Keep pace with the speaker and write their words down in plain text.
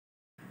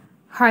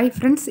Hi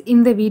friends,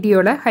 இந்த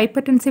வீடியோல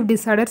hypertensive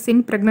disorders in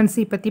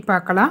pregnancy பத்தி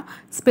பார்க்கலாம்.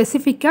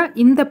 ஸ்பெசிஃபிக்கா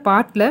இந்த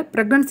பார்ட்ல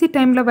pregnancy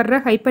டைம்ல வர்ற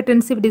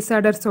hypertensive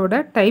disorders-ஓட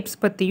டைப்ஸ்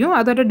பத்தியும்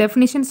அதோட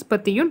டெஃபினிஷன்ஸ்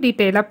பத்தியும்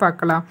டீடைலா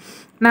பார்க்கலாம்.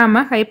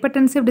 நாம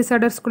hypertensive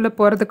disorders-குள்ள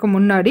போறதுக்கு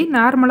முன்னாடி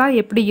நார்மலா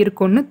எப்படி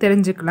இருக்கும்னு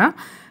தெரிஞ்சுக்கலாம்.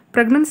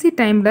 pregnancy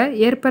டைம்ல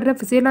ஏற்படுற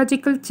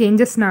physiological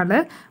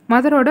changesனால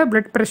மதரோட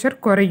blood pressure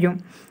குறையும்.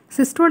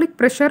 Systolic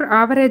pressure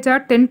average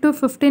 10 to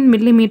 15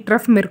 mm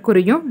of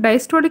mercury,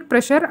 diastolic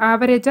pressure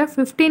average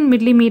 15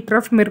 mm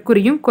of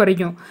mercury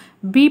குறையும்.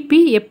 BP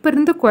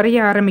எப்பிருந்து குறைய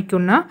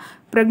ஆரம்பிக்கும்னா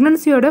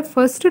pregnancy-யோட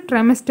first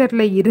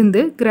trimester-ல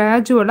இருந்து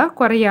gradual-ஆ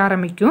குறைய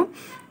ஆரம்பிக்கும்.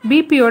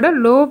 BP-யோட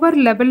lower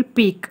level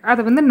peak,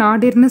 அதை வந்து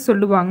நாடிர்னு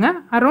சொல்லுவாங்க,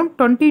 around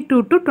 22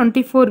 to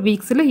 24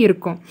 weeks-ல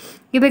இருக்கும்.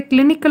 இதை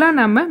கிளினிக்கலா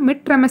நாம mid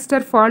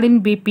trimester fall in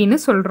BP-னு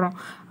சொல்றோம்.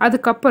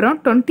 அதுக்கப்புறம்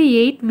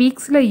 28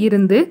 weeks-ல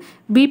இருந்து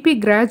BP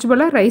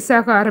gradual-ஆ ரைஸ்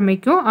ஆக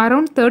ஆரம்பிக்கும்.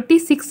 around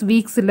 36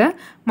 weeks-ல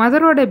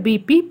மதரோட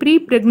BP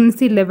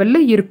pre-pregnancy level-ல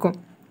இருக்கும்.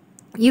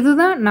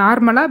 இதுதான்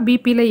நார்மலா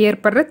BP-ல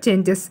ஏற்படுற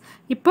சேஞ்சஸ்.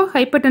 இப்போ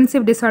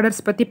hypertensive disorders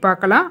பத்தி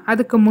பார்க்கலாம்.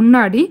 அதுக்கு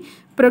முன்னாடி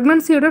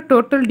pregnancy-யோட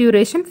total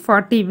duration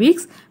 40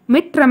 weeks,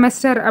 mid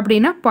trimester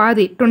அப்படின்னா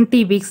பாதி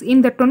 20 weeks.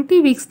 இந்த 20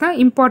 weeks தான்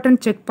important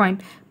check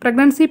point.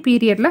 pregnancy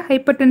period-ல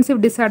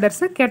hypertensive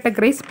disorders-ஐ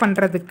categorize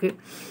பண்றதுக்கு.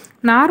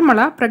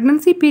 நார்மலா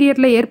pregnancy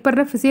period-ல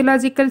ஏற்படுற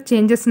physiological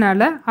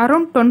changesனால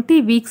around 20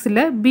 weeks-ல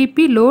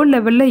BP low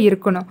level-ல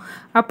இருக்கணும்.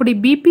 அப்படி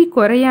BP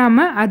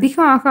குறையாம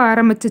அதிகம் ஆக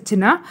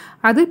ஆரம்பிச்சுச்சுன்னா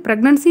அது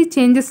pregnancy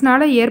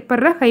changesனால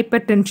ஏற்படுற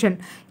hypertension.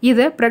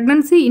 இதை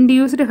pregnancy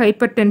induced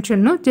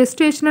hypertension,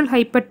 gestational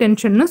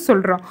hypertension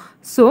சொல்றோம்.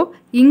 So,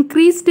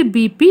 increased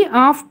BP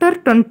after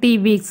 20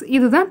 weeks.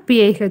 இதுதான்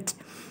PIH.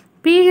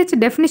 PIH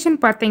definition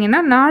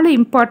பார்த்தீங்கன்னா 4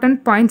 important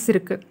points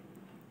இருக்கு.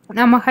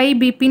 நம்ம ஹை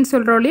பிபின்னு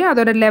சொல்கிறோம் இல்லையா,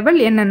 அதோட லெவல்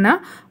என்னென்னா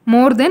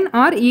மோர் தென்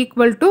R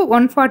equal to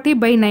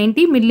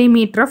 140/90 mm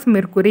of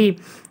mercury.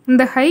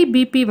 இந்த ஹை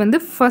பிபி வந்து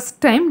first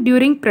time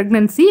during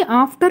pregnancy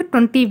after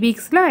 20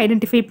 வீக்ஸில்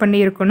identify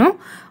பண்ணியிருக்கணும்.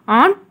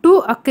 On 2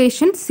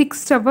 occasions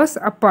 6 hours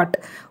apart.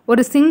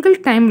 ஒரு சிங்கிள்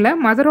டைமில்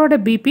மதரோட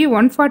பிபி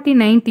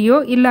 140/90யோ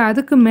இல்லை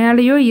அதுக்கு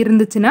மேலேயோ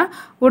இருந்துச்சுன்னா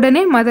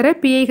உடனே மதரை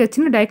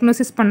பிஐஹெச்னு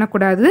டயக்னோசிஸ்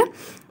பண்ணக்கூடாது.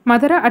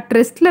 மதரை அட்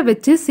ரெஸ்ட்டில்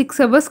வச்சு 6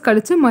 hours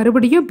கழித்து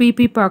மறுபடியும்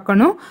பிபி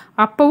பார்க்கணும்.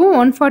 அப்போவும்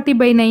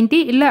 140/90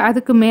 இல்லை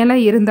அதுக்கு மேலே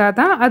இருந்தால்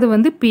தான் அது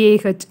வந்து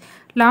பிஐஹெச்.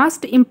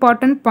 லாஸ்ட்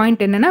இம்பார்ட்டன்ட்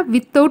பாயிண்ட் என்னென்னா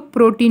வித்தவுட்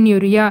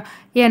ப்ரோட்டீன்யூரியா.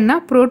 ஏன்னா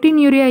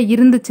ப்ரோட்டீன்யூரியா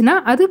இருந்துச்சுன்னா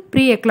அது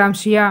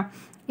ப்ரீ-எக்லாம்சியா.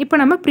 இப்போ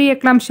நம்ம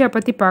ப்ரீ-எக்லாம்சியா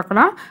பற்றி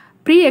பார்க்கலாம்.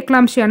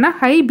 ப்ரீ-எக்லாம்சியானா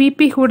ஹை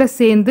பிபி கூட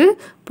சேர்ந்து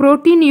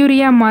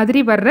ப்ரோட்டீன்யூரியா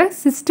மாதிரி வர்ற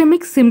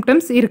சிஸ்டமிக்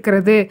சிம்டம்ஸ்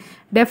இருக்கிறது.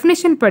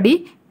 டெஃபினிஷன் படி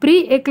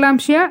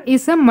pre-eclampsia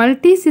is a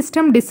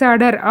multi-system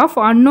disorder of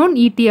unknown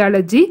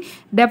etiology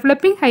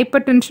developing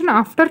hypertension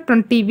after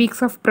 20 weeks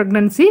of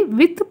pregnancy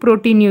with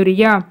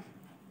proteinuria.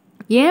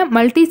 ஏன்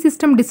மல்டி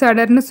சிஸ்டம்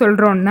டிசார்டர்னு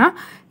சொல்கிறோன்னா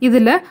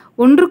இதில்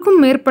ஒன்றுக்கும்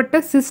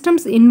மேற்பட்ட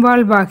சிஸ்டம்ஸ்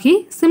இன்வால்வ் ஆகி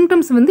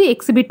சிம்டம்ஸ் வந்து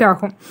எக்ஸிபிட்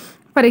ஆகும்.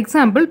 For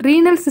example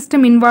renal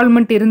system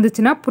involvement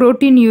இருந்துச்சுன்னா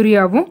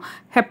ப்ரோட்டீன்யூரியாவும்,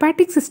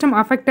 hepatic system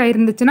affect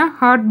ஆகிருந்துச்சுன்னா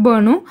heart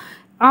பர்னும்,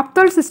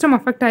 ஆப்தால் system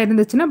affect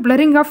ஆகிருந்துச்சுன்னா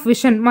blurring of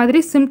vision மாதிரி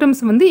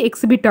சிம்டம்ஸ் வந்து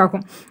எக்ஸிபிட்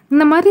ஆகும்.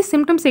 இந்த மாதிரி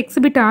சிம்டம்ஸ்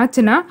எக்ஸிபிட்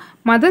ஆச்சுன்னா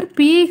மதர்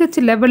பிஐஹெச்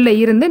லெவலில்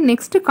இருந்து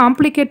நெக்ஸ்ட்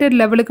காம்ப்ளிகேட்டட்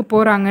லெவலுக்கு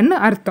போகிறாங்கன்னு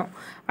அர்த்தம்.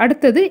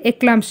 அடுத்தது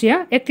எக்லாம்சியா.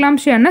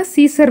 எக்லாம்சியானா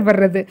சீசர்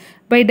வர்றது.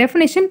 By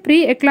definition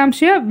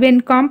ப்ரீ-எக்லாம்சியா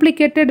when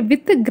complicated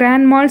with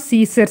grand mall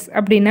scissors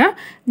அப்படின்னா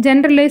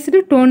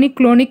ஜென்ரலைஸ்டு டோனிக்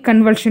குளோனிக்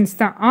கன்வல்ஷன்ஸ்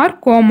தான், ஆர்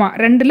கோமா.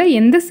 ரெண்டில்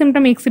எந்த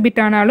சிம்டம்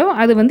எக்ஸிபிட் ஆனாலும்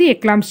அது வந்து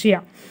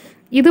எக்லாம்சியா.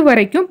 இது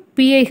வரைக்கும்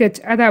பிஐஹெச்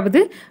அதாவது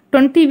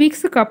 20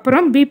 வீக்ஸுக்கு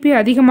அப்புறம் பிபி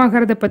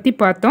அதிகமாகிறத பற்றி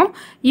பார்த்தோம்.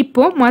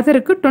 இப்போது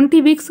மதருக்கு 20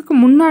 வீக்ஸுக்கு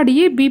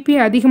முன்னாடியே பிபி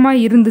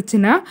அதிகமாக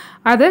இருந்துச்சுன்னா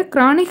அதை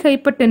கிரானிக்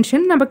ஹைப்பர்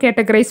டென்ஷன் நம்ம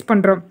கேட்டகரைஸ்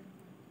பண்ணுறோம்.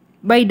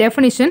 By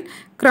definition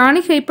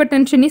chronic hyper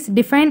tension is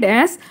defined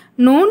as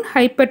known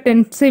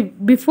hypertensive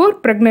before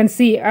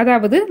pregnancy.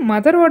 அதாவது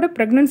மதரோட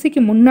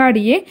ப்ரெக்னன்சிக்கு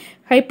முன்னாடியே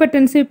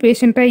ஹைப்பர்டென்சிவ்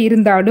பேஷண்ட்டாக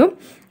இருந்தாலும்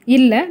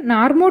இல்லை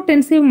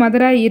நார்மோடென்சிவ்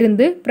மதராக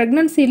இருந்து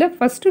ப்ரெக்னன்சியில்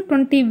ஃபஸ்ட்டு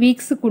 20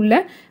 வீக்ஸுக்குள்ளே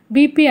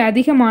பிபி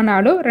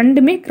அதிகமானாலும்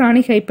ரெண்டுமே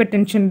கிரானிக் ஹைப்பர்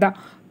டென்ஷன் தான்.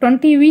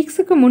 20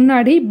 வீக்ஸுக்கு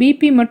முன்னாடி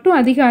பிபி மட்டும்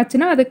அதிகம்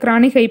ஆச்சுன்னா அது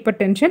chronic hyper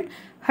tension.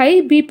 High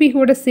BP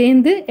கூட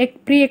சேர்ந்து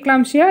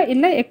ப்ரீ-எக்லாம்சியா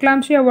இல்லை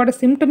எக்லாம்சியாவோட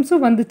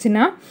சிம்டம்ஸும்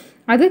வந்துச்சுன்னா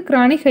அது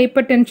chronic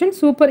hyper tension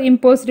super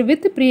imposed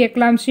with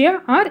ப்ரீ-எக்லாம்சியா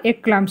R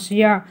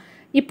எக்லாம்சியா.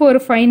 இப்போ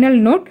ஒரு final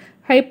note.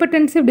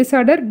 Hypertensive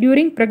disorder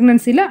during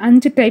ப்ரெக்னன்சியில்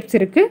 5 types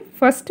இருக்குது.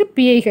 First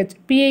பிஐஹெச்.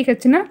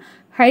 பிஐஹெச்னா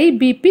high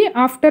BP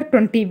after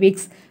 20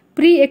 weeks.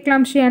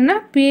 ப்ரீ-எக்லாம்சியானா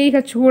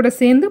பிஐஹெச் கூட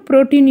சேர்ந்து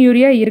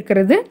ப்ரோட்டீன்யூரியா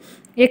இருக்கிறது.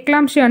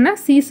 எக்லாம்சியானா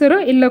சீசரோ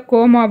இல்லை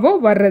கோமாவோ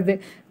வர்றது.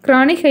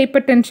 Chronic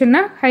hyper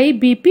டென்ஷன்னா high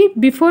BP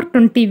before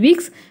 20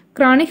 weeks.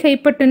 Chronic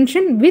hyper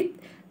tension with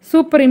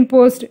super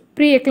imposed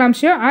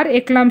ப்ரீ-எக்லாம்சியா R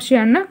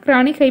எக்லாம்சியானா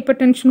chronic hyper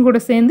tension கூட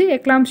சேர்ந்து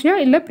எக்லாம்சியா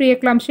இல்லை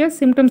ப்ரீ-எக்லாம்சியா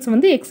சிம்டம்ஸ்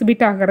வந்து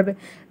எக்ஸிபிட் ஆகிறது.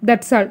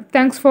 That's all.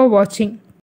 தேங்க்ஸ் ஃபார் வாட்சிங்.